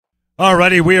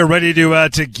Alrighty, we are ready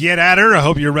to get at her. I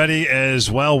hope you're ready as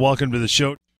well. Welcome to the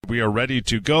show. We are ready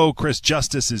to go. Chris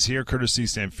Justice is here, courtesy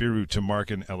Samfiru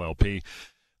Tumarkin LLP,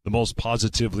 the most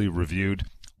positively reviewed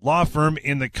law firm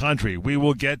in the country. We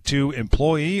will get to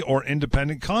employee or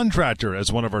independent contractor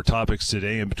as one of our topics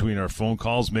today in between our phone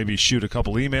calls. Maybe shoot a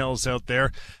couple emails out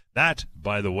there. That,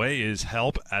 by the way, is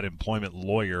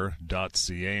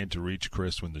help@employmentlawyer.ca. And to reach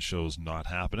Chris when the show's not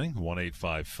happening,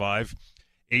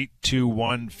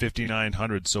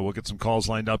 1-855-821-5900. So we'll get some calls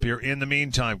lined up here. In the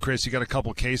meantime, Chris, you got a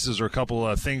couple cases or a couple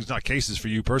of things, not cases for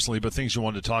you personally, but things you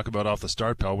wanted to talk about off the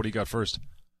start, pal. What do you got first?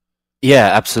 Yeah,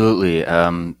 absolutely.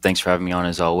 Thanks for having me on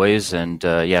as always. And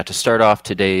to start off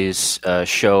today's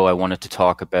show, I wanted to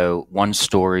talk about one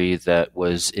story that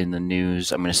was in the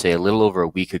news, I'm going to say a little over a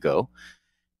week ago.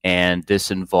 And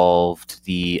this involved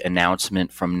the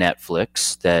announcement from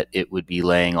Netflix that it would be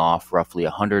laying off roughly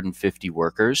 150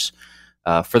 workers,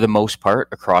 for the most part,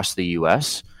 across the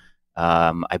U.S.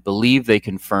 I believe they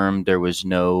confirmed there were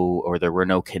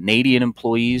no Canadian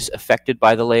employees affected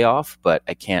by the layoff, but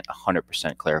I can't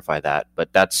 100% clarify that.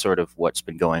 But that's sort of what's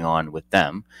been going on with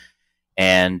them.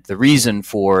 And the reason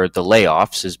for the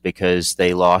layoffs is because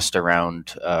they lost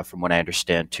around, from what I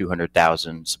understand,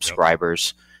 200,000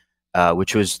 subscribers.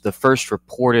 Which was the first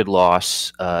reported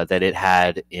loss that it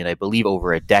had in, I believe,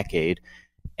 over a decade.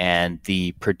 And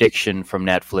the prediction from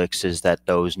Netflix is that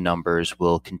those numbers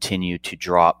will continue to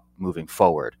drop moving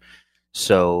forward.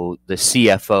 So the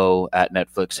CFO at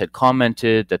Netflix had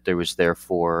commented that there was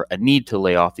therefore a need to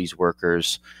lay off these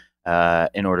workers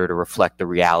in order to reflect the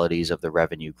realities of the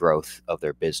revenue growth of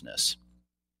their business.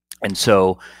 And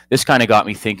so this kind of got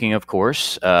me thinking, of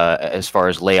course, as far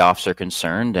as layoffs are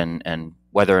concerned and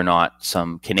whether or not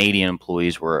some Canadian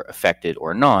employees were affected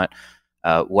or not.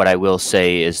 What I will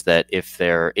say is that if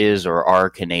there is or are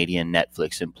Canadian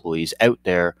Netflix employees out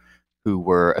there who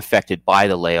were affected by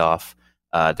the layoff,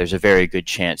 there's a very good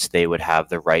chance they would have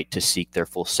the right to seek their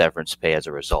full severance pay as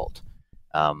a result.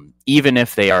 Even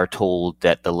if they are told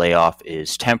that the layoff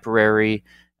is temporary,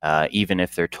 even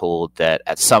if they're told that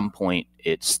at some point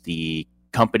it's the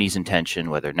company's intention,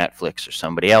 whether Netflix or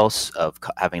somebody else, of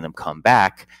having them come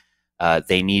back,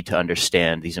 they need to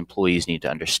understand, these employees need to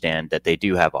understand that they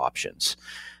do have options.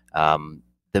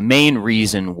 The main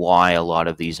reason why a lot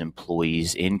of these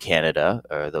employees in Canada,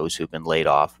 or those who've been laid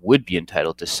off, would be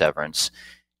entitled to severance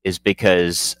is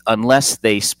because unless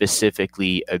they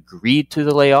specifically agreed to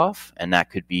the layoff, and that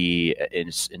could be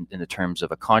in the terms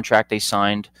of a contract they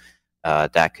signed,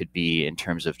 that could be in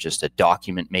terms of just a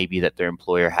document maybe that their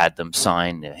employer had them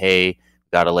sign, hey,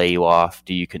 got to lay you off,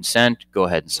 do you consent? Go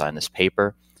ahead and sign this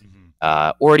paper.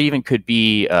 Or it even could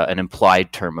be an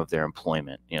implied term of their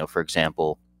employment. You know, for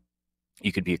example,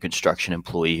 you could be a construction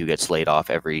employee who gets laid off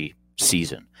every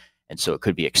season, and so it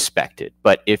could be expected.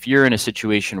 But if you're in a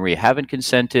situation where you haven't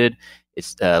consented,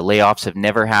 it's layoffs have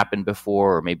never happened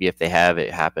before, or maybe if they have,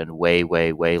 it happened way,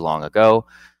 way, way long ago,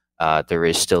 there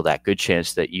is still that good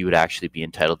chance that you would actually be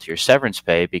entitled to your severance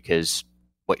pay, because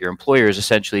what your employer is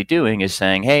essentially doing is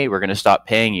saying, hey, we're going to stop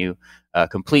paying you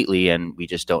completely, and we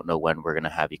just don't know when we're going to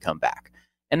have you come back.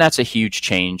 And that's a huge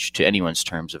change to anyone's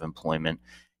terms of employment,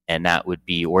 and that would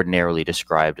be ordinarily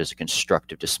described as a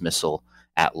constructive dismissal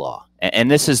at law.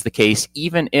 And this is the case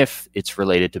even if it's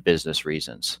related to business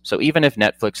reasons. So even if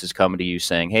Netflix is coming to you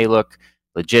saying, hey, look,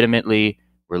 legitimately,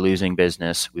 we're losing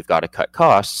business, we've got to cut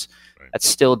costs, that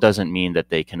still doesn't mean that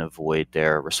they can avoid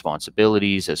their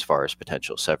responsibilities as far as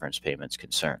potential severance payments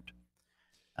concerned.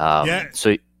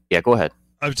 So, go ahead.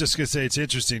 I was just going to say it's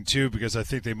interesting, too, because I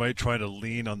think they might try to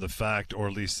lean on the fact, or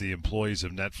at least the employees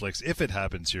of Netflix, if it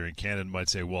happens here in Canada, might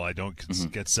say, well, I don't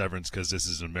get severance because this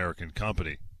is an American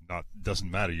company. Doesn't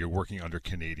matter. You're working under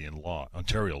Canadian law,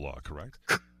 Ontario law, correct?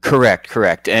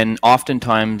 Correct. And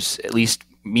oftentimes, at least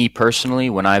me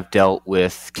personally, when I've dealt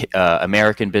with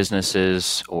American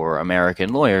businesses or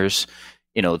American lawyers,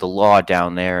 you know, the law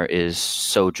down there is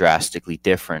so drastically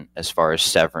different as far as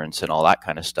severance and all that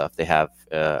kind of stuff. They have,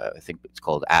 I think it's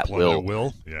called at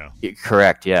will. Yeah.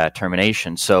 Correct. Yeah.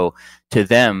 Termination. So to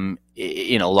them,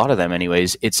 you know, a lot of them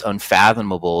anyways, it's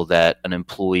unfathomable that an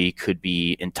employee could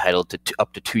be entitled to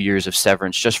up to 2 years of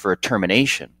severance just for a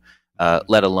termination,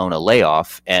 let alone a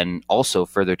layoff. And also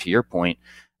further to your point,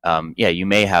 you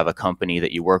may have a company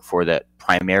that you work for that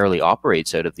primarily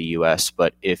operates out of the U.S.,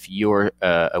 but if you're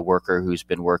a worker who's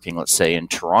been working, let's say, in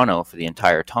Toronto for the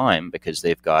entire time because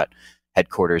they've got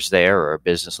headquarters there or a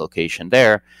business location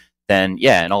there, then,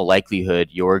 in all likelihood,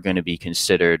 you're going to be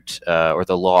considered, or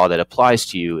the law that applies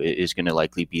to you is going to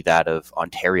likely be that of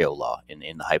Ontario law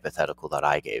in the hypothetical that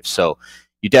I gave. So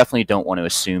you definitely don't want to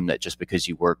assume that just because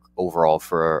you work overall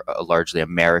for a largely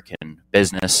American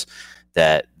business,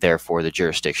 that therefore the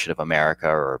jurisdiction of America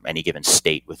or any given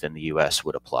state within the U.S.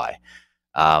 would apply.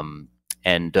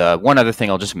 And one other thing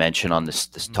I'll just mention on this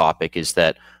topic is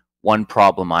that one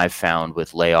problem I've found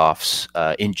with layoffs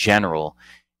in general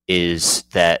is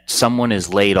that someone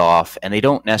is laid off and they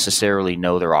don't necessarily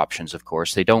know their options, of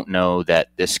course. They don't know that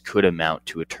this could amount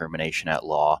to a termination at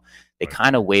law. They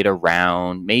kind of wait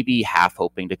around, maybe half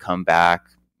hoping to come back,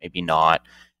 maybe not.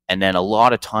 And then a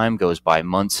lot of time goes by,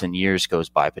 months and years goes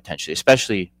by potentially,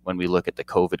 especially when we look at the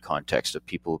COVID context of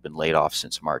people who've been laid off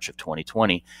since March of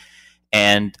 2020.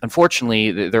 And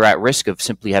unfortunately, they're at risk of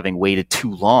simply having waited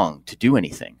too long to do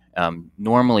anything.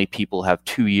 Normally, people have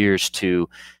 2 years to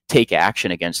take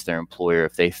action against their employer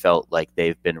if they felt like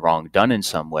they've been wrong done in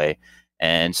some way.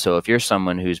 And so if you're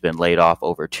someone who's been laid off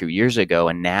over 2 years ago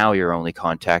and now you're only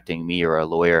contacting me or a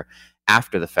lawyer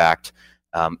after the fact,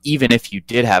 even if you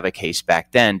did have a case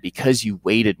back then, because you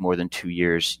waited more than 2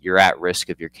 years, you're at risk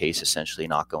of your case essentially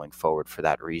not going forward for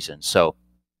that reason. So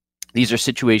these are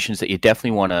situations that you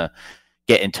definitely want to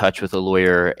get in touch with a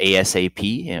lawyer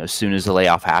ASAP, as soon as the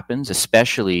layoff happens,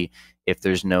 especially if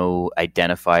there's no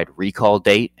identified recall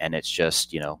date and it's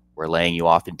just, we're laying you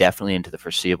off indefinitely into the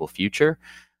foreseeable future.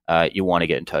 You want to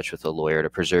get in touch with a lawyer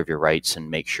to preserve your rights and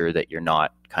make sure that you're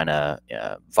not kind of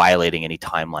violating any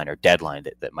timeline or deadline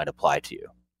that might apply to you.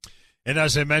 And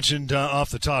as I mentioned off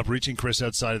the top, reaching Chris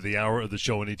outside of the hour of the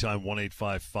show anytime,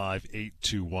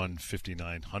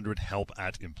 1-855-821-5900,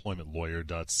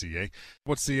 help@employmentlawyer.ca.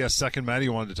 What's the second matter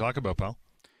you wanted to talk about, pal?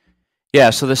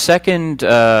 Yeah, so the second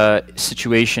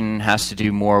situation has to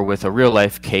do more with a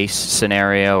real-life case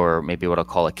scenario, or maybe what I'll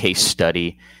call a case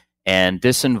study. And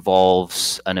this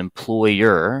involves an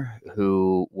employer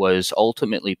who was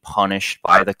ultimately punished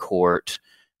by the court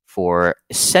for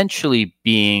essentially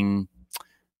being,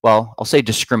 well, I'll say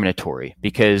discriminatory,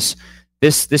 because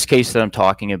this case that I'm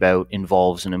talking about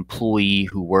involves an employee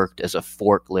who worked as a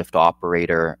forklift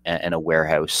operator and a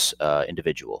warehouse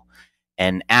individual.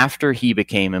 And after he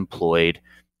became employed,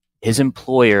 his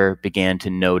employer began to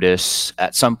notice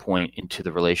at some point into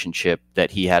the relationship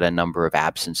that he had a number of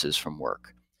absences from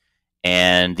work.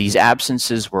 And these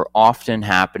absences were often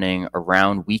happening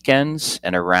around weekends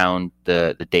and around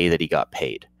the day that he got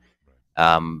paid.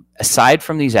 Aside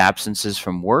from these absences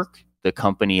from work, the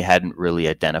company hadn't really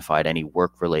identified any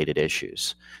work-related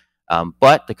issues.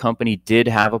 But the company did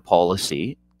have a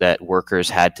policy that workers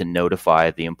had to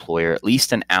notify the employer at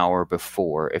least an hour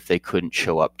before if they couldn't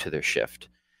show up to their shift.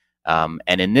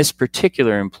 And in this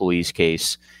particular employee's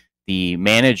case, the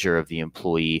manager of the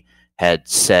employee had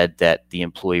said that the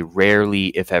employee rarely,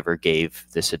 if ever, gave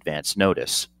this advance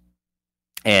notice.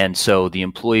 And so the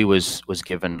employee was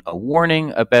given a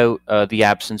warning about the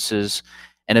absences,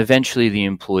 and eventually the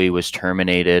employee was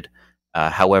terminated.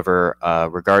 However,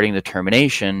 regarding the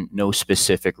termination, no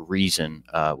specific reason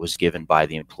was given by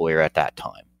the employer at that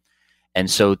time.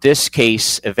 And so this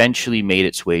case eventually made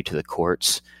its way to the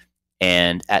courts.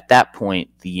 And at that point,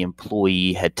 the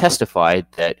employee had testified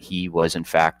that he was, in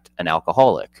fact, an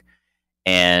alcoholic.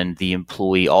 And the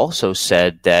employee also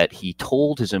said that he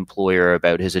told his employer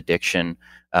about his addiction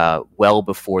well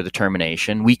before the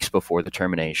termination, weeks before the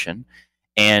termination,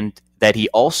 and that he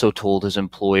also told his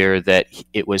employer that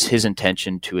it was his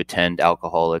intention to attend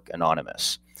Alcoholics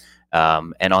Anonymous.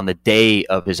 And on the day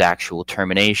of his actual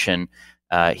termination,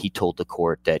 he told the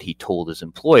court that he told his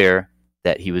employer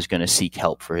that he was going to seek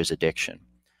help for his addiction.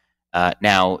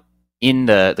 Now, in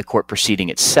the court proceeding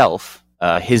itself,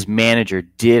 his manager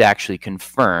did actually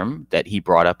confirm that he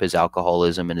brought up his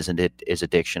alcoholism and his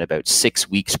addiction about 6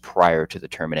 weeks prior to the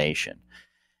termination.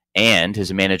 And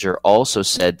his manager also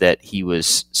said that he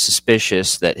was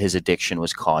suspicious that his addiction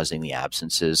was causing the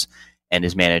absences, and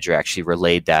his manager actually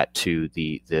relayed that to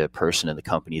the person in the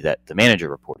company that the manager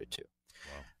reported to.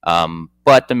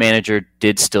 But the manager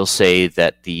did still say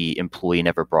that the employee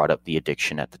never brought up the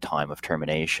addiction at the time of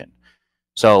termination.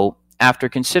 So after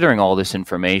considering all this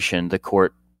information, the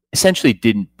court essentially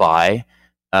didn't buy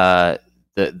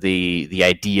the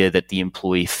idea that the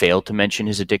employee failed to mention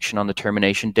his addiction on the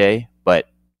termination day, but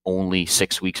only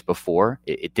 6 weeks before.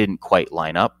 It didn't quite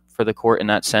line up for the court in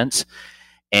that sense.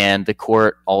 And the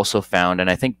court also found,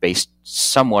 and I think based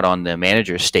somewhat on the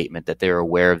manager's statement that they were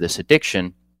aware of this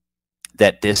addiction,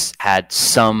 that this had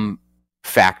some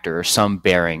factor, some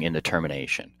bearing in the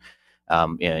termination.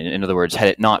 In other words, had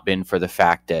it not been for the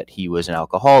fact that he was an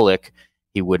alcoholic,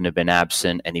 he wouldn't have been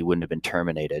absent and he wouldn't have been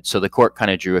terminated. So the court kind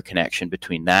of drew a connection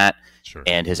between that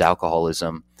and his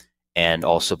alcoholism. And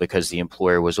also because the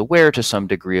employer was aware to some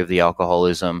degree of the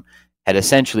alcoholism, had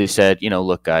essentially said,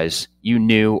 look, guys, you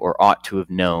knew or ought to have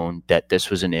known that this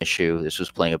was an issue. This was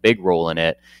playing a big role in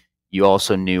it. You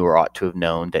also knew or ought to have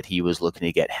known that he was looking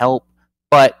to get help,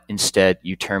 but instead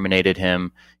you terminated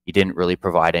him. You didn't really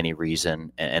provide any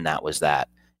reason, and that was that.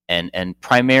 And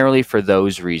primarily for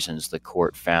those reasons, the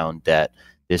court found that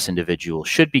this individual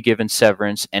should be given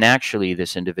severance, and actually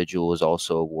this individual was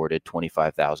also awarded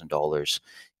 $25,000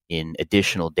 in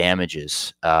additional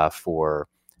damages or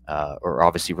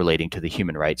obviously relating to the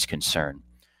human rights concern.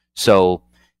 So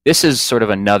this is sort of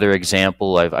another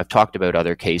example. I've talked about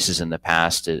other cases in the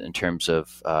past in terms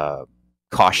of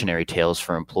cautionary tales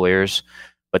for employers,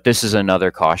 but this is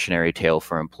another cautionary tale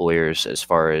for employers as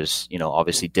far as,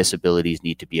 obviously disabilities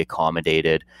need to be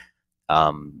accommodated.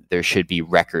 There should be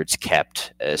records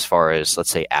kept as far as, let's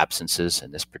say, absences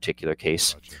in this particular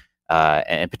case,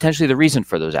 and potentially the reason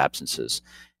for those absences.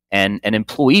 And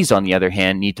employees, on the other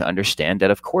hand, need to understand that,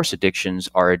 of course, addictions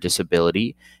are a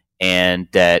disability, and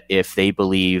that if they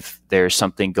believe there's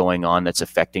something going on that's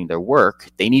affecting their work,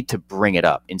 they need to bring it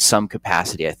up in some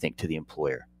capacity, I think, to the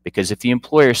employer. Because if the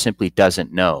employer simply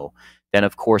doesn't know, then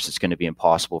of course it's going to be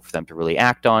impossible for them to really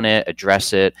act on it,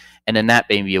 address it, and then that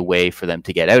may be a way for them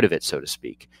to get out of it, so to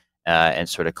speak, and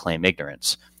sort of claim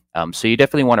ignorance. So you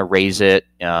definitely want to raise it,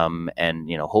 and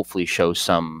hopefully show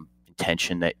some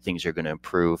intention that things are going to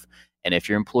improve. And if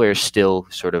your employer still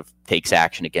sort of takes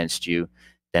action against you,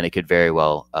 then it could very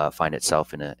well find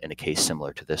itself in a case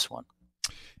similar to this one.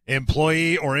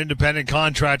 Employee or independent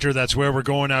contractor, that's where we're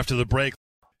going after the break.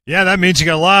 Yeah, that means you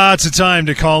got lots of time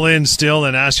to call in still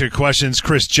and ask your questions.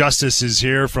 Chris Justice is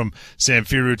here from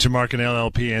Samfiru Tamarkin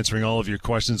LLP, answering all of your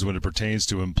questions when it pertains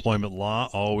to employment law.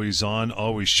 Always on,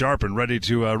 always sharp, and ready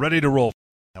to roll.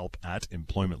 Help at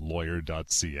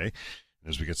employmentlawyer.ca.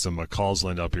 As we get some calls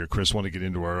lined up here, Chris, want to get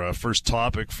into our first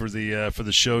topic for the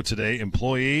show today: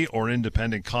 employee or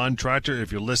independent contractor.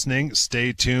 If you're listening,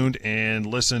 stay tuned and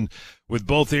listen with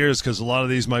both ears, because a lot of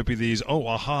these might be these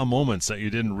aha moments that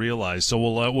you didn't realize. So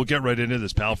we'll get right into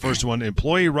this, pal. First one: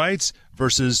 employee rights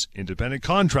versus independent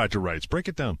contractor rights. Break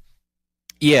it down.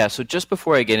 Yeah. So just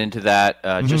before I get into that,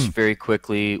 just very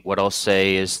quickly, what I'll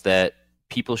say is that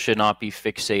people should not be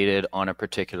fixated on a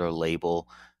particular label.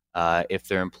 If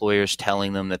their employer's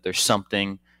telling them that there's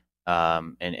something,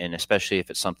 and especially if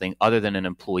it's something other than an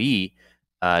employee,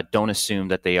 don't assume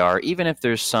that they are, even if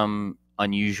there's some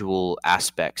unusual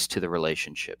aspects to the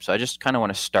relationship. So I just kind of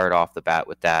want to start off the bat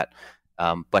with that.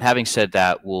 But having said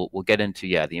that, we'll get into,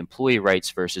 the employee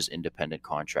rights versus independent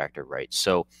contractor rights.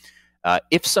 So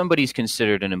if somebody's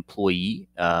considered an employee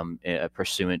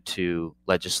pursuant to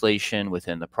legislation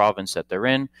within the province that they're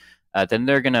in, then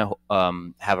they're going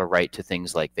to have a right to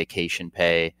things like vacation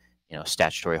pay,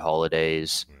 statutory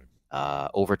holidays,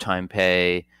 overtime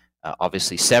pay,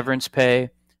 obviously severance pay.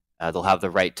 They'll have the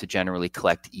right to generally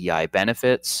collect EI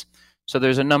benefits. So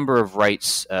there's a number of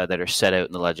rights that are set out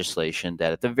in the legislation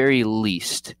that at the very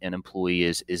least an employee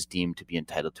is deemed to be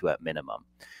entitled to at minimum.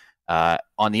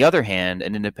 On the other hand,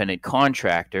 an independent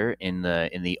contractor, in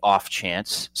the off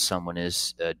chance someone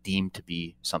is deemed to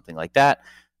be something like that,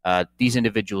 these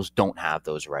individuals don't have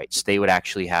those rights. They would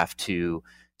actually have to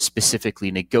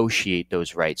specifically negotiate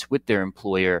those rights with their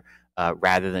employer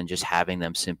rather than just having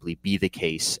them simply be the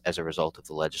case as a result of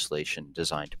the legislation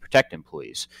designed to protect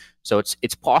employees. So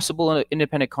it's possible an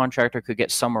independent contractor could get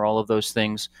some or all of those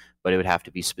things, but it would have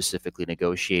to be specifically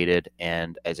negotiated.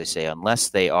 And as I say, unless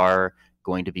they are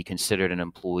going to be considered an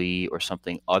employee or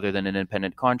something other than an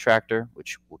independent contractor,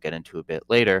 which we'll get into a bit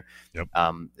later,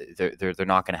 they're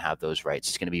not going to have those rights.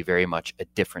 It's going to be very much a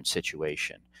different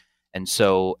situation. And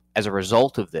so as a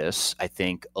result of this, I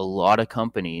think a lot of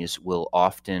companies will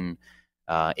often,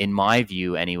 in my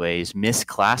view anyways,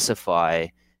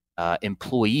 misclassify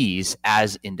employees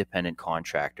as independent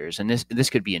contractors. And this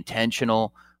could be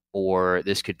intentional or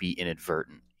this could be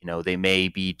inadvertent. They may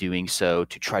be doing so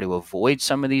to try to avoid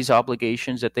some of these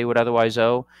obligations that they would otherwise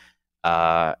owe.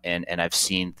 And I've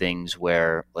seen things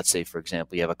where, let's say, for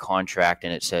example, you have a contract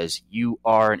and it says you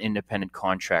are an independent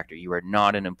contractor, you are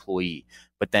not an employee,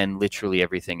 but then literally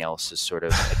everything else is sort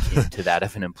of akin to that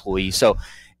of an employee. So,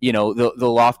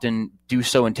 they'll often do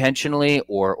so intentionally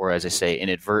or as I say,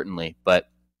 inadvertently. But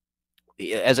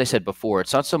as I said before,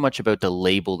 it's not so much about the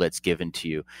label that's given to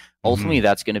you. Ultimately,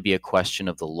 that's going to be a question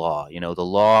of the law. The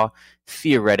law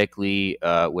theoretically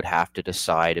would have to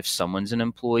decide if someone's an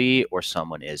employee or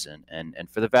someone isn't. And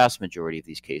for the vast majority of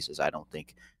these cases, I don't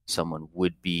think someone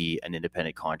would be an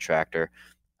independent contractor.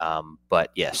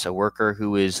 But yes, a worker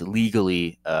who is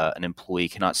legally an employee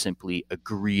cannot simply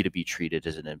agree to be treated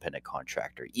as an independent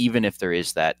contractor, even if there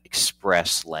is that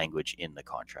express language in the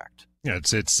contract. Yeah,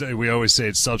 it's we always say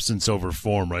it's substance over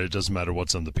form, right? It doesn't matter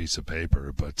what's on the piece of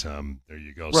paper, but there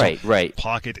you go. Right, so, right.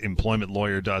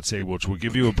 Pocketemploymentlawyer.ca, which will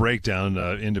give you a breakdown,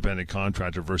 independent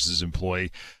contractor versus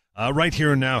employee. Right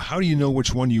here and now, how do you know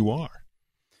which one you are?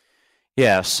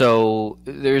 Yeah, so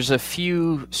there's a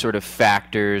few sort of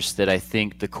factors that I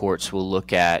think the courts will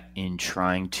look at in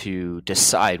trying to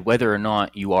decide whether or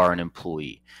not you are an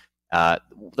employee.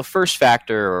 The first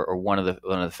factor, or one of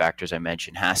the factors I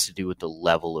mentioned, has to do with the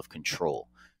level of control.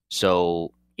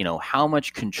 So, how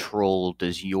much control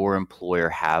does your employer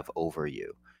have over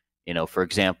you? For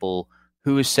example,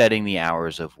 who is setting the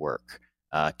hours of work?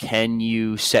 Can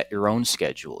you set your own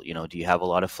schedule? Do you have a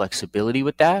lot of flexibility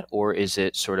with that, or is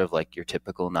it sort of like your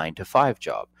typical 9 to 5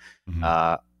 job?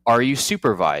 Mm-hmm. Are you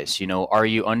supervised? Are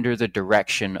you under the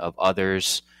direction of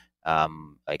others?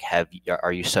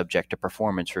 Are you subject to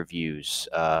performance reviews?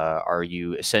 Are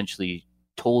you essentially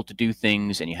told to do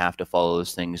things and you have to follow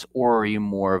those things, or are you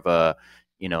more of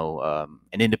an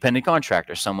independent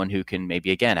contractor, someone who can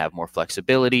maybe again have more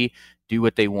flexibility, do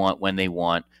what they want when they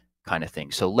want, kind of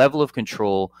thing. So level of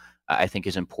control, I think,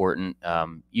 is important.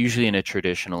 Usually in a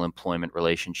traditional employment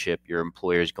relationship, your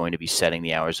employer is going to be setting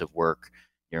the hours of work.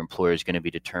 Your employer is going to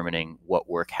be determining what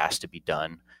work has to be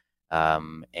done.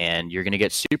 And you're going to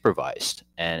get supervised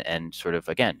and sort of,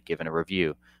 again, given a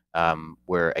review,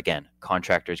 where, again,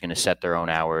 contractor is going to set their own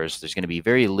hours. There's going to be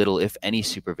very little, if any,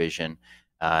 supervision,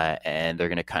 and they're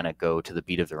going to kind of go to the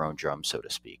beat of their own drum, so to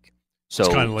speak. So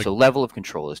level of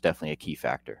control is definitely a key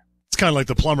factor. It's kind of like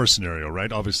the plumber scenario,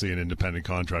 right? Obviously an independent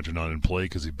contractor, not an employee,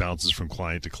 because he bounces from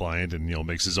client to client and,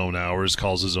 makes his own hours,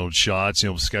 calls his own shots,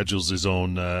 schedules his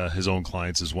own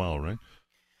clients as well, right?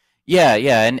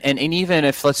 Yeah. And even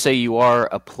if, let's say, you are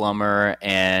a plumber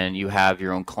and you have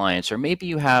your own clients, or maybe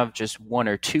you have just 1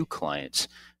 or 2 clients,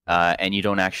 and you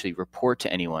don't actually report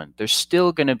to anyone, there's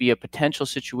still going to be a potential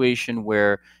situation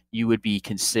where you would be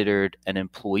considered an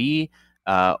employee,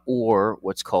 or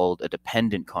what's called a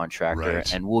dependent contractor,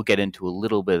 right. And we'll get into a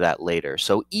little bit of that later.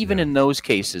 So even in those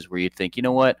cases where you'd think,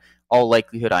 what, all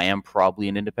likelihood I am probably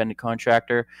an independent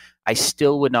contractor, I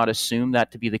still would not assume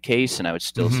that to be the case, and I would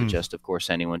still suggest, of course,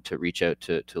 anyone to reach out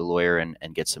to a lawyer and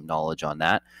get some knowledge on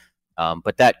that.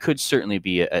 But that could certainly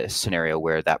be a scenario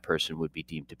where that person would be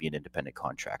deemed to be an independent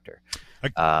contractor.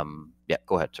 Yeah,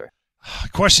 go ahead, sir. A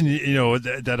question,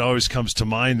 that always comes to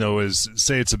mind, though, is,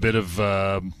 say it's a bit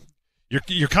of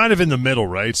you're kind of in the middle,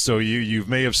 right? So you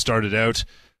may have started out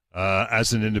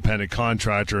as an independent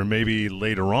contractor, and maybe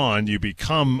later on you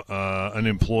become an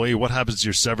employee. What happens to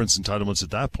your severance entitlements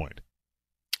at that point?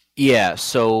 Yeah,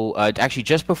 so actually,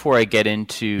 just before I get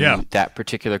into that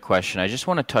particular question, I just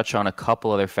want to touch on a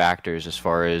couple other factors as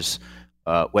far as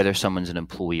whether someone's an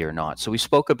employee or not. So we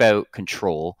spoke about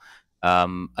control.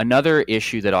 Another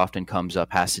issue that often comes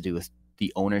up has to do with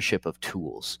the ownership of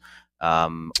tools.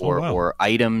 Or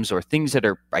items or things that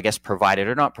are, I guess, provided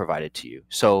or not provided to you.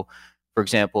 So, for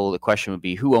example, the question would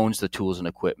be, who owns the tools and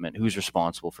equipment? Who's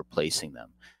responsible for replacing them?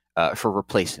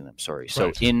 Sorry. So,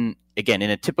 right. in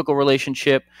a typical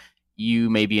relationship, you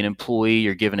may be an employee.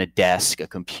 You're given a desk, a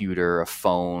computer, a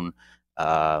phone.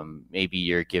 Maybe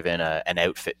you're given an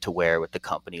outfit to wear with the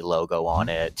company logo on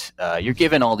it. You're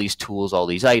given all these tools, all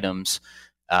these items.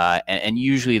 And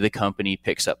usually the company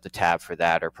picks up the tab for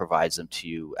that or provides them to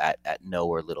you at no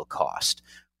or little cost.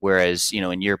 Whereas,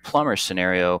 in your plumber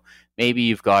scenario, maybe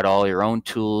you've got all your own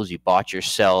tools, you bought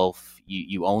yourself,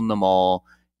 you own them all.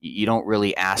 You don't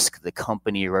really ask the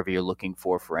company or whoever you're looking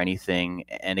for anything.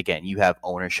 And again, you have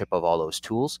ownership of all those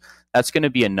tools. That's going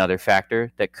to be another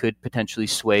factor that could potentially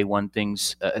sway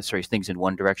things in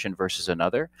one direction versus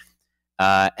another.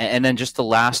 And then just the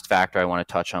last factor I want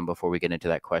to touch on before we get into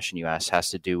that question you asked has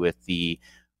to do with the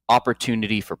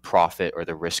opportunity for profit or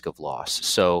the risk of loss.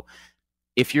 So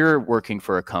if you're working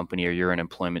for a company or you're in an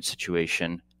employment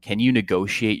situation, can you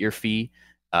negotiate your fee?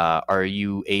 Are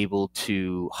you able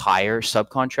to hire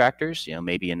subcontractors?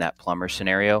 Maybe in that plumber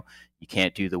scenario, you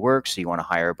can't do the work, so you want to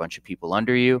hire a bunch of people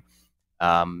under you.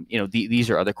 These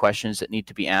are other questions that need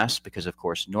to be asked because, of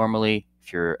course, normally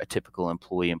if you're a typical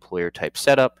employee-employer type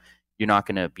setup, you're not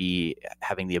going to be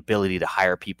having the ability to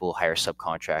hire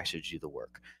subcontractors to do the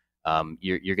work.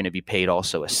 You're going to be paid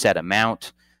also a set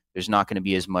amount. There's not going to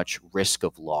be as much risk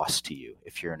of loss to you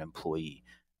if you're an employee.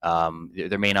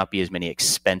 There may not be as many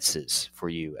expenses for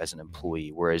you as an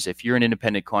employee. Whereas if you're an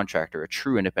independent contractor, a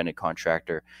true independent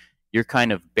contractor, you're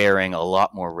kind of bearing a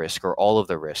lot more risk or all of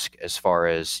the risk as far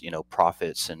as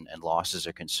profits and losses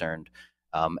are concerned.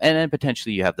 And then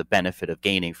potentially you have the benefit of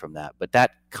gaining from that. But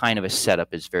that kind of a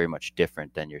setup is very much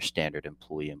different than your standard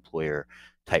employee-employer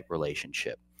type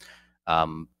relationship.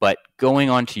 But going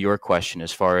on to your question,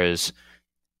 as far as,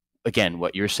 again,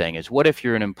 what you're saying is, what if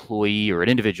you're an employee or an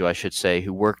individual, I should say,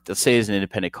 who worked, let's say, as an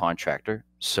independent contractor,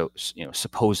 so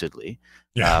supposedly,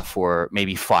 for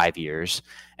maybe 5 years,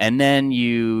 and then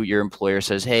your employer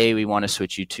says, hey, we want to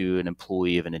switch you to an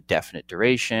employee of an indefinite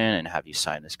duration and have you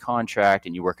sign this contract,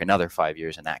 and you work another 5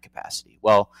 years in that capacity.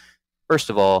 Well, first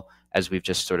of all, as we've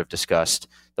just sort of discussed,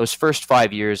 those first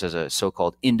 5 years as a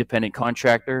so-called independent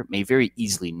contractor may very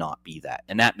easily not be that,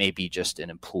 and that may be just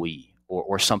an employee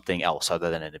or something else other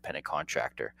than an independent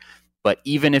contractor. But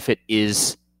even if it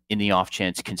is, in the off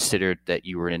chance, considered that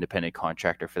you were an independent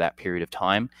contractor for that period of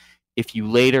time, if you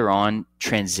later on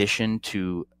transition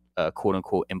to a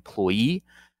quote-unquote employee,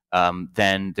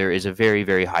 then there is a very,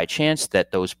 very high chance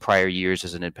that those prior years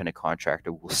as an independent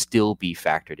contractor will still be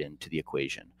factored into the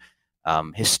equation.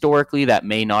 Historically, that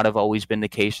may not have always been the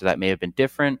case, or that may have been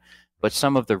different, but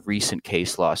some of the recent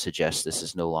case law suggests this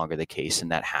is no longer the case, and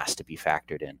that has to be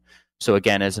factored in. So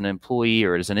again, as an employee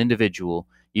or as an individual,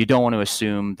 you don't want to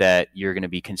assume that you're going to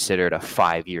be considered a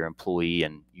 5-year employee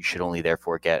and you should only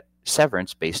therefore get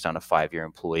severance based on a 5-year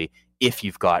employee if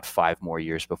you've got 5 more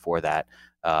years before that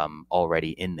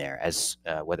already in there, as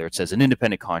whether it's as an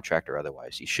independent contractor or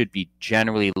otherwise. You should be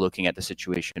generally looking at the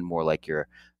situation more like you're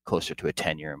closer to a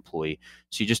 10-year employee.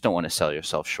 So you just don't want to sell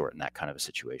yourself short in that kind of a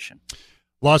situation.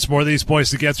 Lots more of these points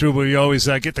to get through, but we always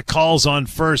get the calls on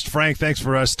first. Frank, thanks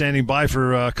for standing by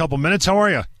for a couple minutes. How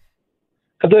are you?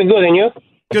 I'm doing good, and you?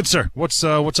 Good, sir. What's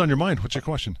on your mind? What's your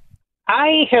question?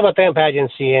 I have a temp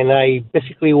agency, and I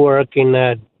basically work in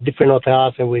different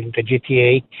hotels and with the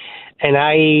GTA. And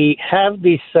I have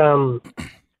this a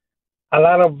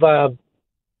lot of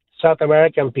South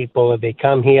American people. They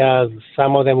come here.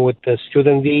 Some of them with a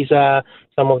student visa.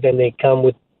 Some of them they come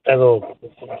with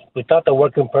without a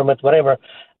working permit, whatever.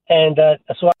 And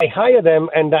so I hire them,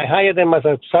 and I hire them as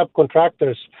a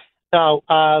subcontractors. Now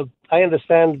I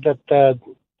understand that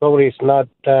probably it's not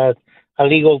a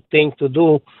legal thing to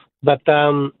do, but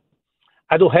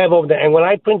I do have of them. And when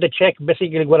I print the check,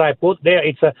 basically what I put there,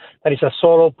 that it's a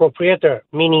solo proprietor,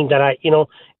 meaning that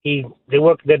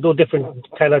they do different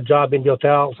kind of job in the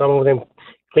hotel. Some of them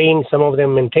clean, some of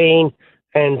them maintain,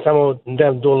 and some of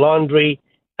them do laundry.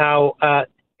 Now,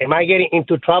 am I getting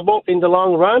into trouble in the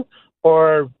long run,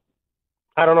 or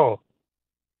I don't know?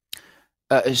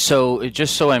 So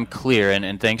just so I'm clear,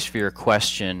 and thanks for your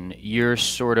question, you're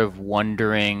sort of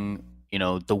wondering,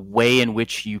 the way in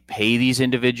which you pay these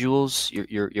individuals.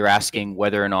 You're asking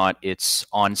whether or not it's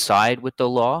on side with the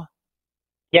law?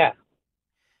 Yeah.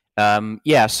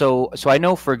 Yeah. So I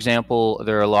know, for example,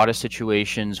 there are a lot of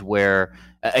situations where,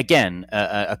 again,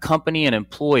 a company, an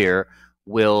employer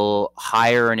will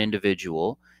hire an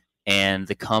individual, and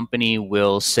the company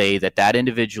will say that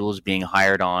individual is being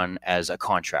hired on as a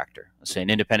contractor, let's say an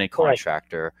independent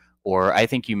contractor, or I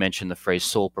think you mentioned the phrase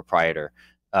sole proprietor,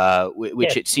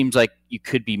 which it seems like you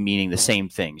could be meaning the same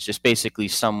things, just basically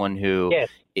someone who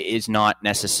is not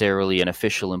necessarily an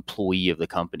official employee of the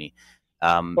company.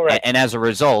 And as a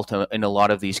result, in a lot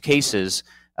of these cases,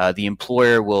 the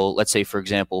employer will, let's say, for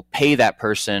example, pay that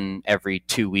person every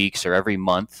 2 weeks or every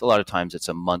month. A lot of times it's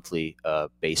a monthly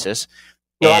basis.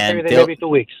 No, and every 2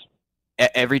 weeks.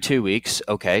 Every 2 weeks.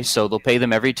 Okay. So they'll pay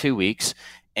them every 2 weeks.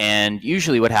 And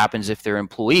usually what happens if they're an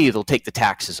employee, they'll take the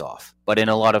taxes off. But in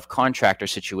a lot of contractor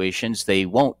situations, they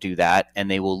won't do that,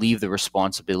 and they will leave the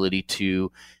responsibility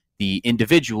to the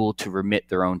individual to remit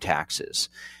their own taxes.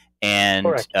 And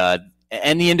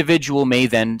and the individual may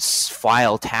then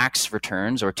file tax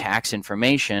returns or tax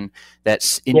information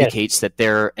that indicates that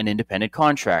they're an independent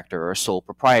contractor or a sole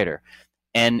proprietor.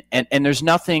 And there's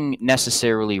nothing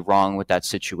necessarily wrong with that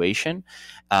situation,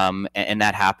 and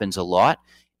that happens a lot.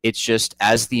 It's just,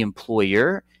 as the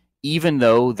employer, even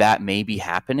though that may be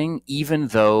happening, even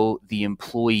though the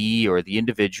employee or the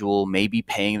individual may be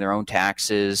paying their own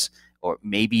taxes, or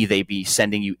maybe they be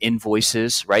sending you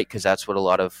invoices, right? Because that's what a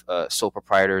lot of sole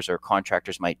proprietors or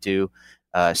contractors might do,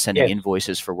 sending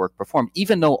invoices for work performed.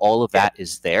 Even though all of that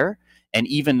is there, and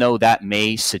even though that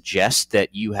may suggest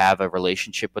that you have a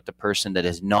relationship with the person that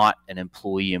is not an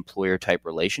employee-employer type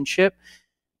relationship,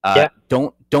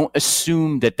 don't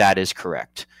assume that is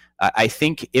correct. I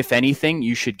think, if anything,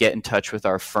 you should get in touch with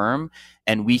our firm,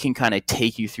 and we can kind of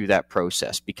take you through that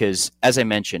process. Because, as I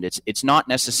mentioned, it's not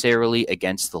necessarily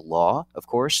against the law, of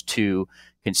course, to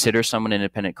consider someone an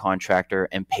independent contractor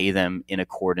and pay them in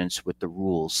accordance with the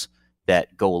rules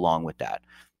that go along with that.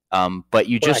 But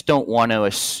you just don't want to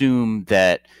assume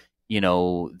that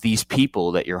these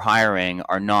people that you're hiring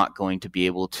are not going to be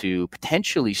able to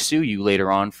potentially sue you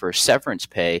later on for severance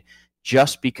pay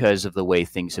just because of the way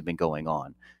things have been going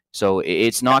on. So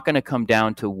it's not going to come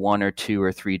down to one or two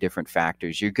or three different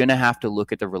factors. You're going to have to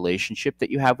look at the relationship that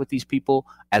you have with these people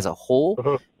as a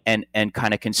whole, and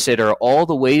kind of consider all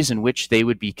the ways in which they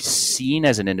would be seen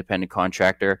as an independent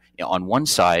contractor on one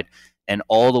side, and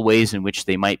all the ways in which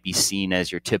they might be seen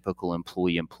as your typical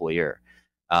employee-employer.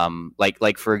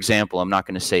 Like for example, I'm not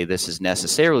going to say this is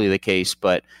necessarily the case,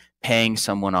 but paying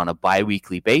someone on a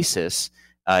biweekly basis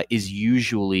is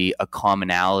usually a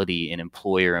commonality in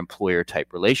employer-employer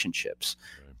type relationships.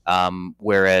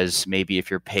 Whereas maybe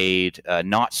if you're paid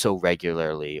not so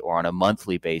regularly or on a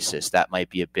monthly basis, that might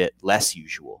be a bit less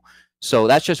usual. So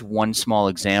that's just one small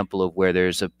example of where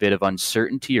there's a bit of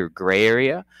uncertainty or gray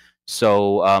area.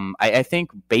 So I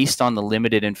think based on the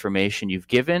limited information you've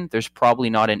given, there's probably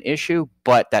not an issue,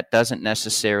 but that doesn't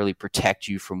necessarily protect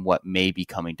you from what may be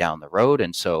coming down the road.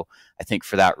 And so I think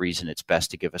for that reason, it's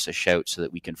best to give us a shout so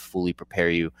that we can fully prepare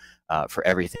you for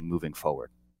everything moving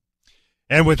forward.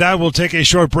 And with that, we'll take a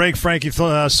short break. Frank you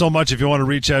so much. If you want to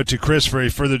reach out to Chris for a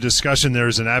further discussion,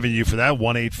 there's an avenue for that,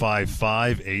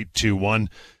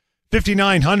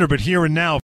 1-855-821-5900. But here and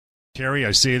now, Carrie,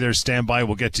 I see you there. Stand by.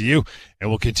 We'll get to you, and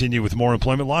we'll continue with more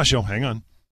Employment Law Show. Hang on.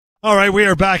 All right, we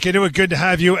are back into it. Good to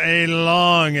have you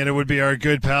along, and it would be our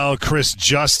good pal Chris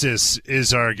Justice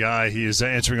is our guy. He is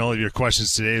answering all of your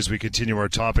questions today as we continue our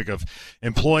topic of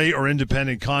employee or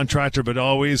independent contractor. But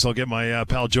always, I'll get my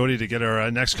pal Jody to get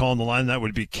our next call on the line. That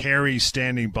would be Carrie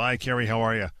standing by. Carrie, how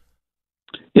are you?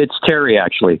 It's Terry,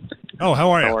 actually. Oh,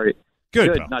 how are you? How are you?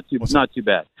 Good. Not too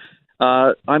bad.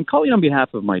 I'm calling on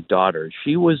behalf of my daughter.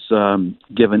 She was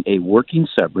given a working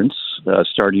severance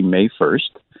starting May 1st.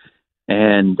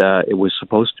 And it was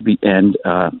supposed to end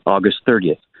August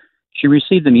 30th. She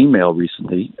received an email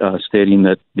recently stating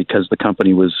that because the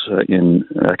company was in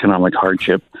economic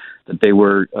hardship, that they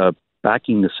were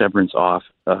backing the severance off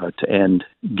to end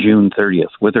June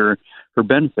 30th, with her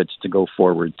benefits to go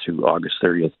forward to August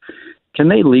 30th. Can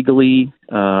they legally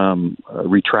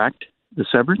retract the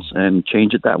severance and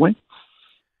change it that way?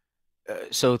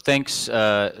 So thanks,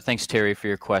 Terry, for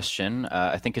your question.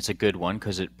 I think it's a good one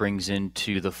because it brings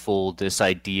into the fold this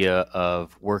idea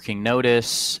of working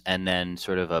notice and then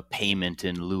sort of a payment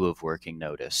in lieu of working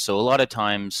notice. So a lot of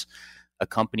times a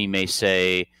company may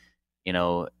say,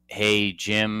 hey,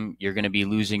 Jim, you're going to be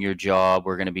losing your job.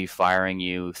 We're going to be firing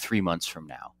you 3 months from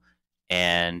now.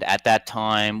 And at that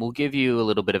time, we'll give you a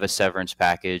little bit of a severance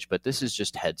package, but this is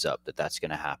just heads up that that's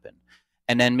going to happen.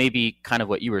 And then maybe kind of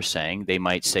what you were saying, they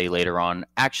might say later on,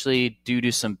 actually, due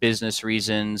to some business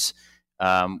reasons,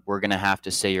 we're going to have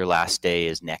to say your last day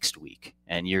is next week.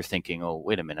 And you're thinking, oh,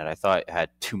 wait a minute, I thought I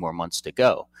had 2 more months to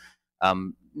go.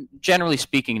 Generally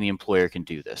speaking, the employer can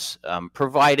do this,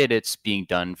 provided it's being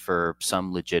done for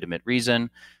some legitimate reason.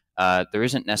 There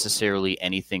isn't necessarily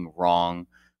anything wrong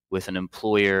with an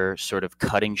employer sort of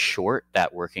cutting short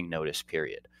that working notice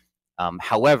period.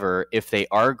 However, if they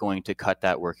are going to cut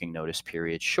that working notice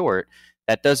period short,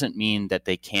 that doesn't mean that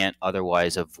they can't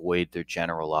otherwise avoid their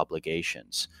general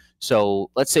obligations. So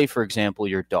let's say, for example,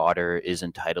 your daughter is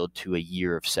entitled to a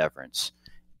year of severance,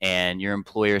 and your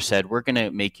employer said, we're going to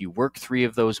make you work 3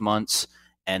 of those months,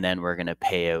 and then we're going to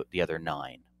pay out the other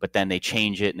 9. But then they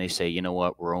change it and they say, you know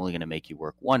what, we're only going to make you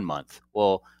work 1 month.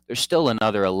 Well, there's still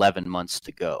another 11 months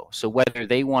to go. So whether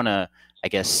they want to, I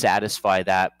guess, satisfy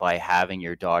that by having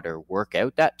your daughter work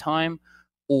out that time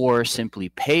or simply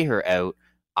pay her out,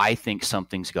 I think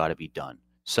something's got to be done.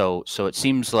 So it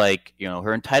seems like,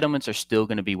 her entitlements are still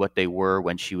going to be what they were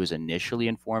when she was initially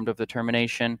informed of the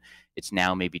termination. It's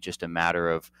now maybe just a matter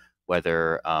of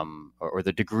whether or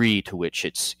the degree to which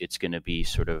it's going to be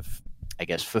sort of, I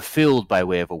guess, fulfilled by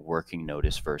way of a working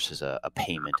notice versus a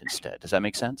payment instead. Does that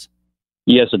make sense?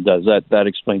 Yes, it does. That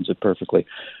explains it perfectly.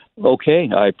 Okay,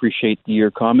 I appreciate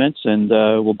your comments, and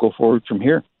we'll go forward from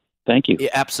here. Thank you. Yeah,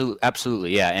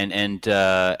 absolutely, yeah. And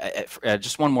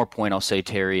just one more point I'll say,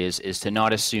 Terry, is to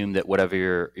not assume that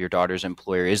whatever your daughter's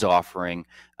employer is offering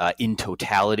in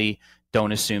totality,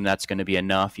 don't assume that's going to be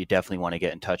enough. You definitely want to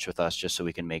get in touch with us just so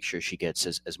we can make sure she gets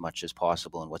as much as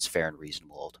possible and what's fair and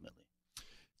reasonable ultimately.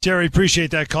 Terry,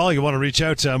 appreciate that call. You want to reach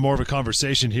out to more of a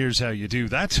conversation, here's how you do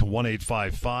that.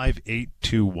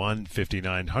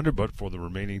 1-855-821-5900. But for the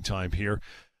remaining time here,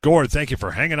 Gord, thank you for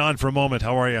hanging on for a moment.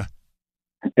 How are you?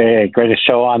 Hey, greatest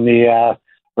show on the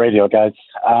radio, guys.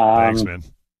 Thanks, man.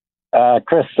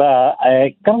 Chris,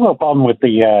 I got a little problem with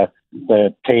the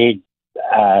paid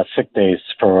sick days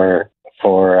for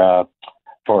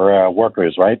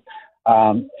workers, right?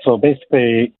 So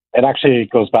basically, it actually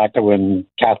goes back to when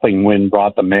Kathleen Wynne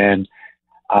brought them in,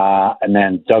 and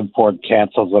then Doug Ford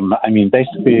cancels them. I mean,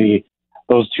 basically,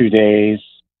 those 2 days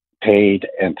paid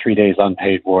and 3 days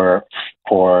unpaid were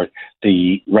for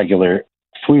the regular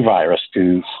flu virus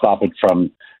to stop it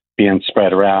from being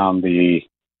spread around the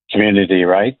community,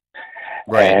 right?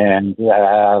 Right. And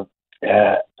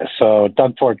so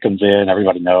Doug Ford comes in,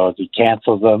 everybody knows, he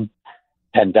cancels them.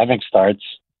 Pandemic starts.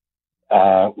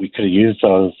 We could have used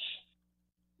those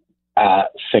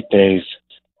sick days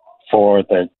for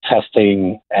the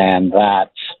testing and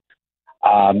that.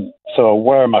 So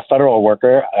where I'm a federal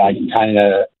worker, I kind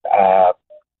of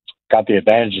got the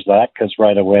advantages of that because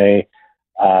right away,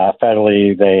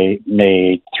 federally, they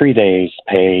made 3 days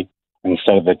paid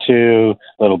instead of the 2.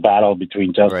 Little battle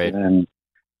between Justin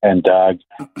and Doug.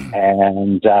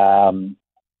 And I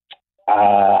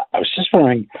was just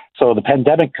wondering, so the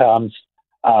pandemic comes,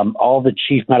 all the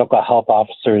chief medical health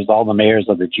officers, all the mayors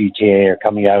of the GTA are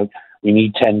coming out. We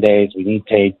need 10 days. We need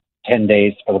 10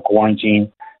 days for the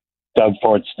quarantine. Doug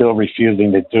Ford's still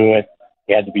refusing to do it.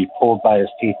 He had to be pulled by his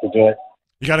teeth to do it.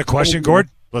 You got a question, Gord?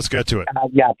 Let's get to it.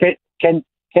 Yeah. Can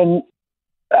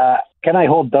I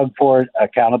hold Doug Ford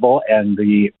accountable and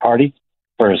the party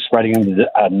for spreading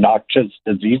a noxious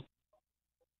disease?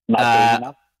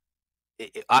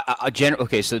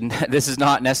 Okay, so this is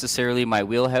not necessarily my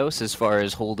wheelhouse as far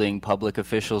as holding public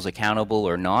officials accountable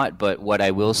or not, but what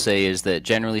I will say is that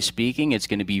generally speaking, it's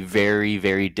going to be very,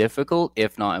 very difficult,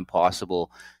 if not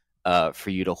impossible, for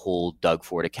you to hold Doug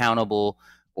Ford accountable,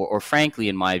 or frankly,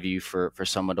 in my view, for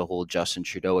someone to hold Justin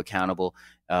Trudeau accountable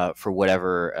for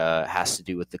whatever has to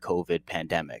do with the COVID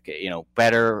pandemic.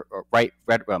 Better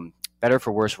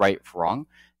for worse, right for wrong.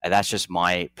 That's just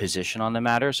my position on the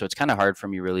matter. So it's kind of hard for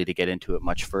me really to get into it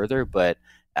much further. But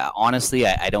honestly,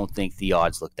 I don't think the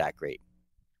odds look that great.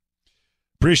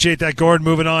 Appreciate that, Gordon.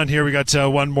 Moving on here, we got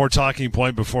one more talking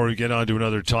point before we get on to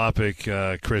another topic.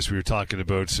 Chris, we were talking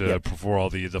about before all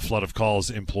the flood of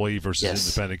calls, employee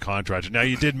versus independent contractor. Now,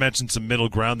 you did mention some middle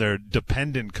ground there,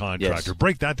 dependent contractor. Yes.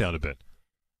 Break that down a bit.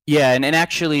 Yeah, and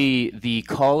actually the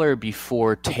caller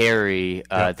before Terry,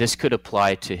 this could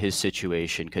apply to his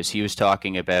situation because he was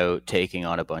talking about taking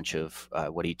on a bunch of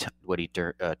what he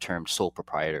termed sole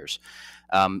proprietors.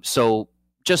 So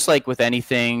just like with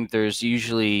anything, there's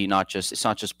usually it's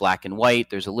not just black and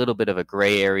white. There's a little bit of a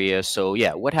gray area. So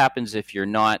yeah, what happens if you're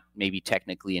not maybe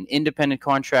technically an independent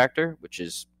contractor, which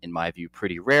is in my view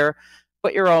pretty rare,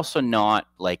 but you're also not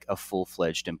like a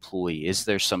full-fledged employee? Is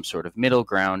there some sort of middle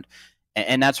ground?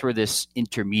 And that's where this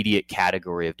intermediate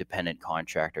category of dependent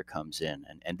contractor comes in.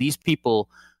 And these people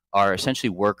are essentially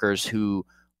workers who,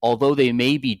 although they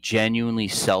may be genuinely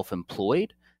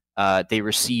self-employed, they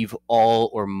receive all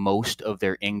or most of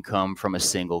their income from a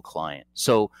single client.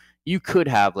 So you could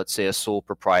have, let's say, a sole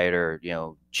proprietor,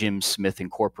 Jim Smith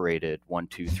Incorporated,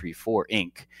 1234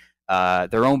 Inc.,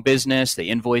 their own business. They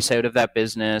invoice out of that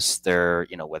business. They're,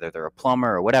 whether they're a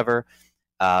plumber or whatever.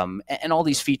 And all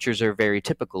these features are very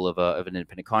typical of an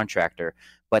independent contractor,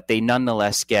 but they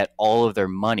nonetheless get all of their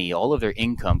money, all of their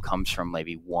income comes from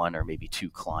maybe one or maybe two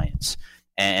clients.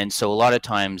 And so a lot of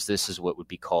times this is what would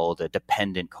be called a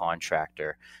dependent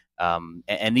contractor.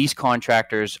 And these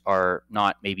contractors are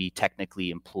not maybe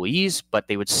technically employees, but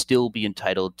they would still be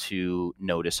entitled to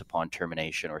notice upon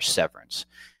termination or severance.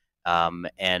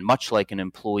 And much like an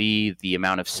employee, the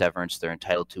amount of severance they're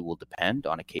entitled to will depend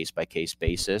on a case-by-case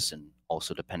basis and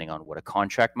also depending on what a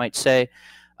contract might say.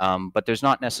 But there's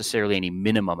not necessarily any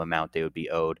minimum amount they would be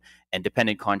owed. And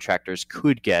dependent contractors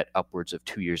could get upwards of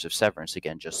 2 years of severance,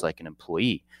 again, just like an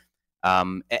employee.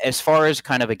 As far as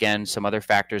kind of, again, some other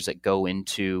factors that go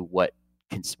into what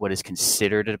is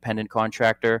considered a dependent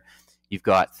contractor, you've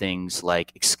got things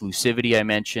like exclusivity I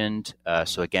mentioned.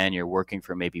 So again, you're working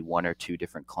for maybe one or two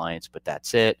different clients, but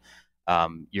that's it.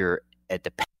 You're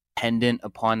dependent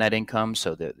upon that income,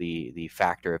 so the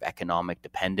factor of economic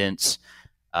dependence.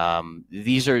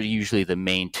 These are usually the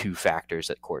main two factors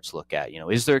that courts look at.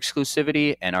 Is there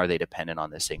exclusivity and are they dependent on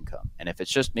this income? And if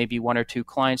it's just maybe one or two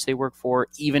clients they work for,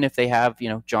 even if they have,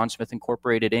 John Smith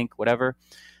Incorporated Inc., whatever,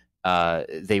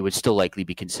 they would still likely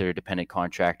be considered dependent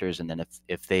contractors. And then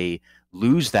if they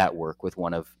lose that work with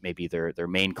one of maybe their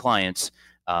main clients,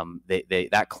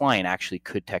 that client actually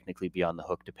could technically be on the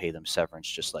hook to pay them severance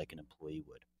just like an employee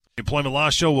would. Employment Law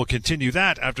Show will continue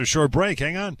that after a short break.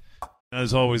 Hang on.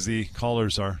 As always, the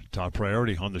callers are top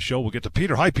priority on the show. We'll get to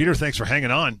Peter. Hi, Peter. Thanks for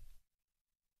hanging on.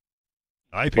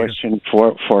 Hi, Peter. Question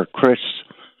for Chris.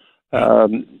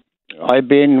 I've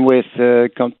been with the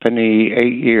company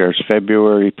 8 years,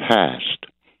 February past.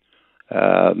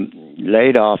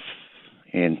 Laid off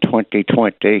in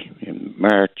 2020, in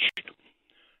March.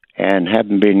 and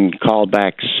haven't been called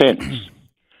back since.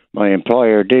 My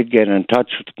employer did get in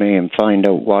touch with me and find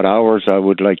out what hours I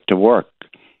would like to work.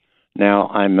 Now,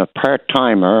 I'm a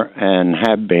part-timer and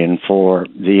have been for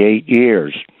the 8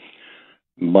 years.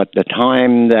 But the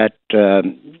time that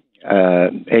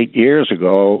 8 years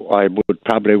ago, I would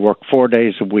probably work 4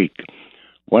 days a week.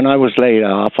 When I was laid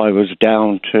off, I was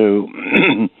down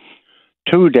to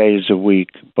 2 days a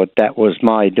week, but that was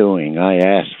my doing. I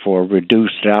asked for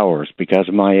reduced hours because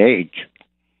of my age,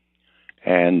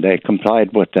 and they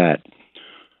complied with that.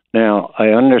 Now, I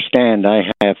understand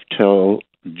I have till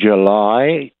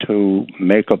July to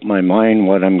make up my mind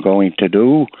what I'm going to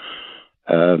do.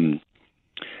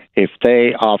 If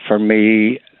they offer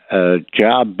me a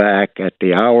job back at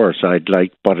the hours I'd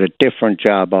like, but a different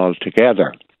job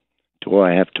altogether, do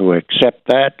I have to accept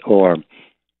that? Or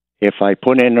if I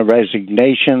put in a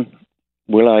resignation,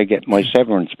 will I get my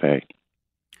severance pay?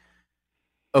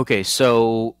 Okay,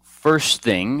 so first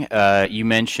thing, you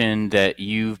mentioned that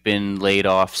you've been laid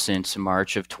off since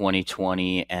March of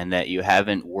 2020 and that you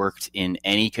haven't worked in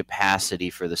any capacity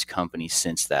for this company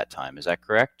since that time. Is that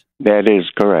correct? That is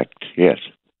correct, yes.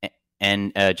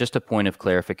 And just a point of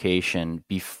clarification,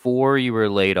 before you were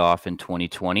laid off in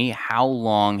 2020, how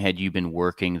long had you been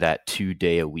working that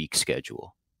 2-day-a-week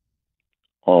schedule?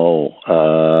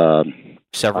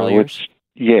 Several years?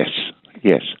 Yes.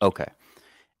 Okay.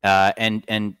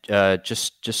 And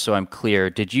just so I'm clear,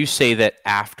 did you say that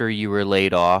after you were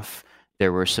laid off,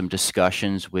 there were some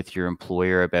discussions with your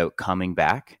employer about coming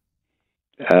back?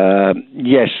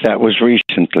 Yes, that was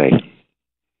recently.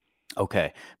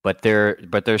 Okay, but they're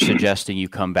suggesting you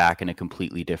come back in a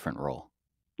completely different role.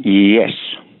 Yes.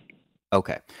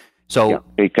 Okay, so yeah,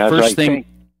 because first I thing, think,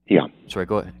 yeah. Sorry,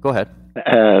 go ahead.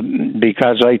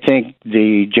 Because I think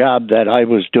the job that I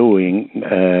was doing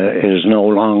is no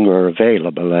longer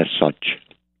available as such.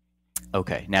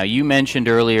 Okay. Now, you mentioned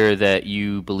earlier that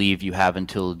you believe you have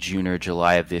until June or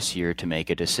July of this year to make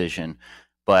a decision.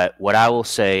 But what I will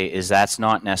say is that's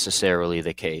not necessarily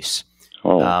the case.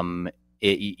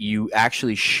 You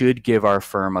actually should give our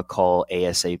firm a call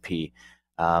ASAP.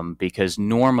 Because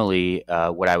normally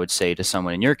what I would say to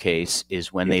someone in your case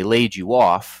is when they laid you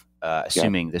off,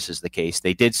 assuming this is the case,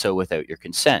 they did so without your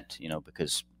consent,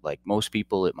 because like most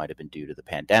people, it might have been due to the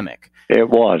pandemic. It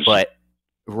was. But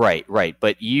right.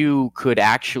 But you could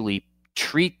actually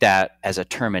treat that as a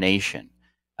termination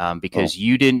because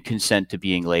you didn't consent to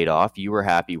being laid off. You were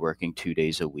happy working 2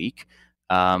 days a week.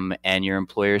 And your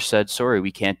employer said, sorry,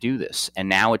 we can't do this. And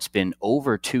now it's been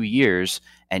over 2 years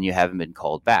and you haven't been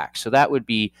called back. So that would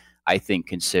be, I think,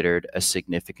 considered a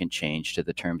significant change to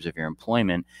the terms of your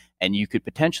employment. And you could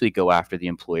potentially go after the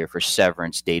employer for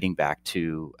severance dating back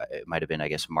to, it might have been, I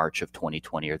guess, March of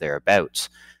 2020 or thereabouts.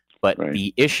 But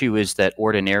the issue is that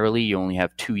ordinarily you only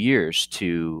have 2 years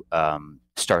to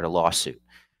start a lawsuit.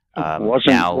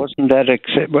 Wasn't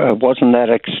that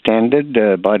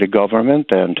extended by the government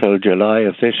until July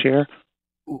of this year?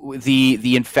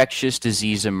 The infectious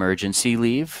disease emergency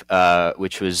leave,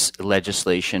 which was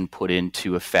legislation put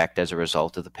into effect as a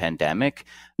result of the pandemic,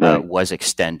 was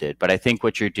extended. But I think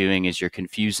what you're doing is you're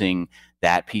confusing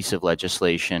that piece of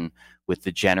legislation with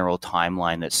the general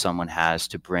timeline that someone has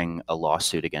to bring a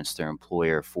lawsuit against their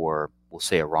employer for, we'll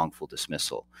say, a wrongful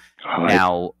dismissal.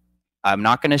 Now, I'm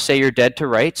not going to say you're dead to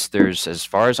rights. There's, as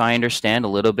far as I understand, a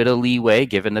little bit of leeway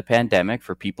given the pandemic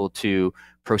for people to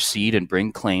proceed and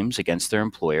bring claims against their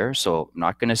employer. So I'm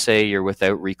not going to say you're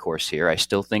without recourse here. I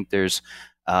still think there's,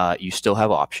 you still have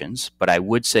options, but I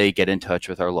would say get in touch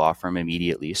with our law firm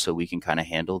immediately so we can kind of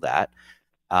handle that.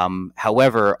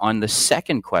 However, on the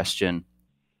second question,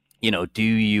 do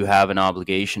you have an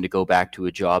obligation to go back to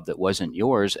a job that wasn't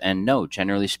yours? And no,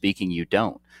 generally speaking, you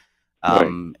don't.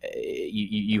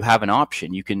 You have an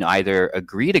option. You can either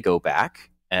agree to go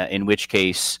back, in which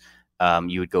case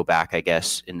you would go back, I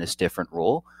guess, in this different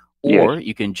role, or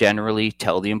you can generally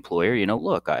tell the employer,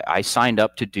 look, I signed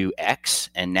up to do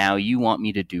X, and now you want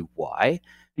me to do Y.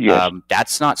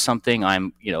 That's not something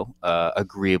I'm,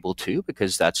 agreeable to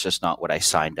because that's just not what I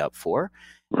signed up for.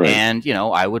 And,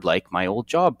 I would like my old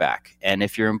job back. And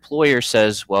if your employer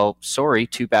says, well, sorry,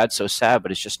 too bad, so sad,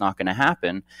 but it's just not going to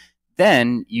happen,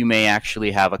 then you may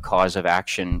actually have a cause of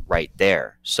action right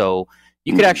there. So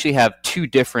you could actually have two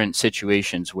different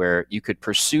situations where you could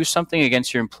pursue something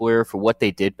against your employer for what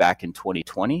they did back in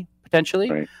 2020,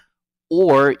 potentially,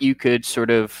 or you could sort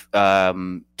of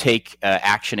take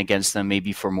action against them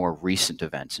maybe for more recent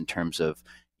events in terms of,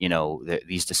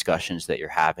 these discussions that you're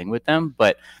having with them.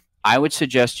 But I would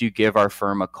suggest you give our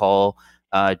firm a call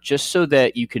just so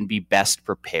that you can be best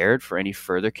prepared for any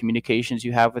further communications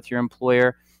you have with your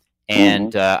employer.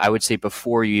 And I would say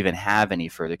before you even have any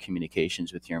further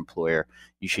communications with your employer,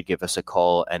 you should give us a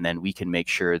call, and then we can make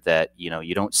sure that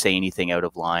you don't say anything out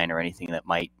of line or anything that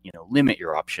might limit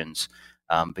your options,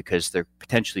 because there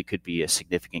potentially could be a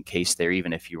significant case there,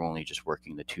 even if you're only just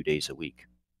working the 2 days a week.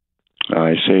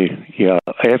 I see. Yeah.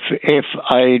 If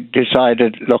I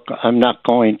decided, look, I'm not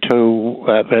going to,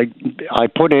 I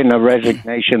put in a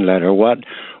resignation letter. What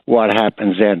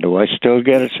happens then? Do I still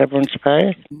get a severance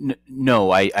pay?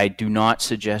 No, I do not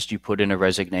suggest you put in a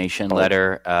resignation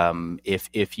letter.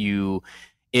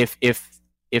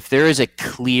 If there is a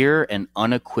clear and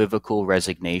unequivocal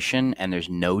resignation and there's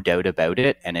no doubt about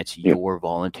it, and it's your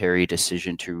voluntary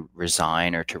decision to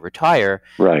resign or to retire,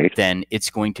 right, then it's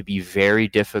going to be very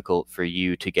difficult for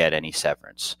you to get any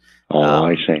severance.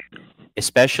 I see.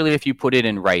 Especially if you put it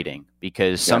in writing,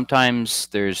 because sometimes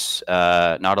there's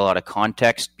not a lot of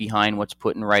context behind what's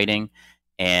put in writing,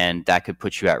 and that could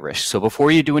put you at risk. So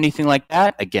before you do anything like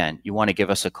that, again, you want to give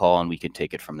us a call and we can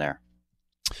take it from there.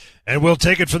 And we'll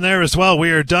take it from there as well.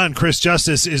 We are done. Chris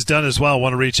Justice is done as well.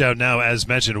 Want to reach out now, as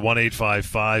mentioned,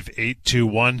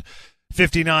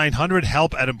 1-855-821-5900.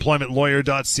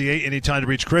 help@employmentlawyer.ca. Anytime to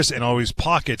reach Chris, and always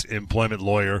pocket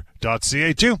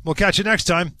employmentlawyer.ca too. We'll catch you next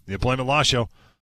time. The Employment Law Show.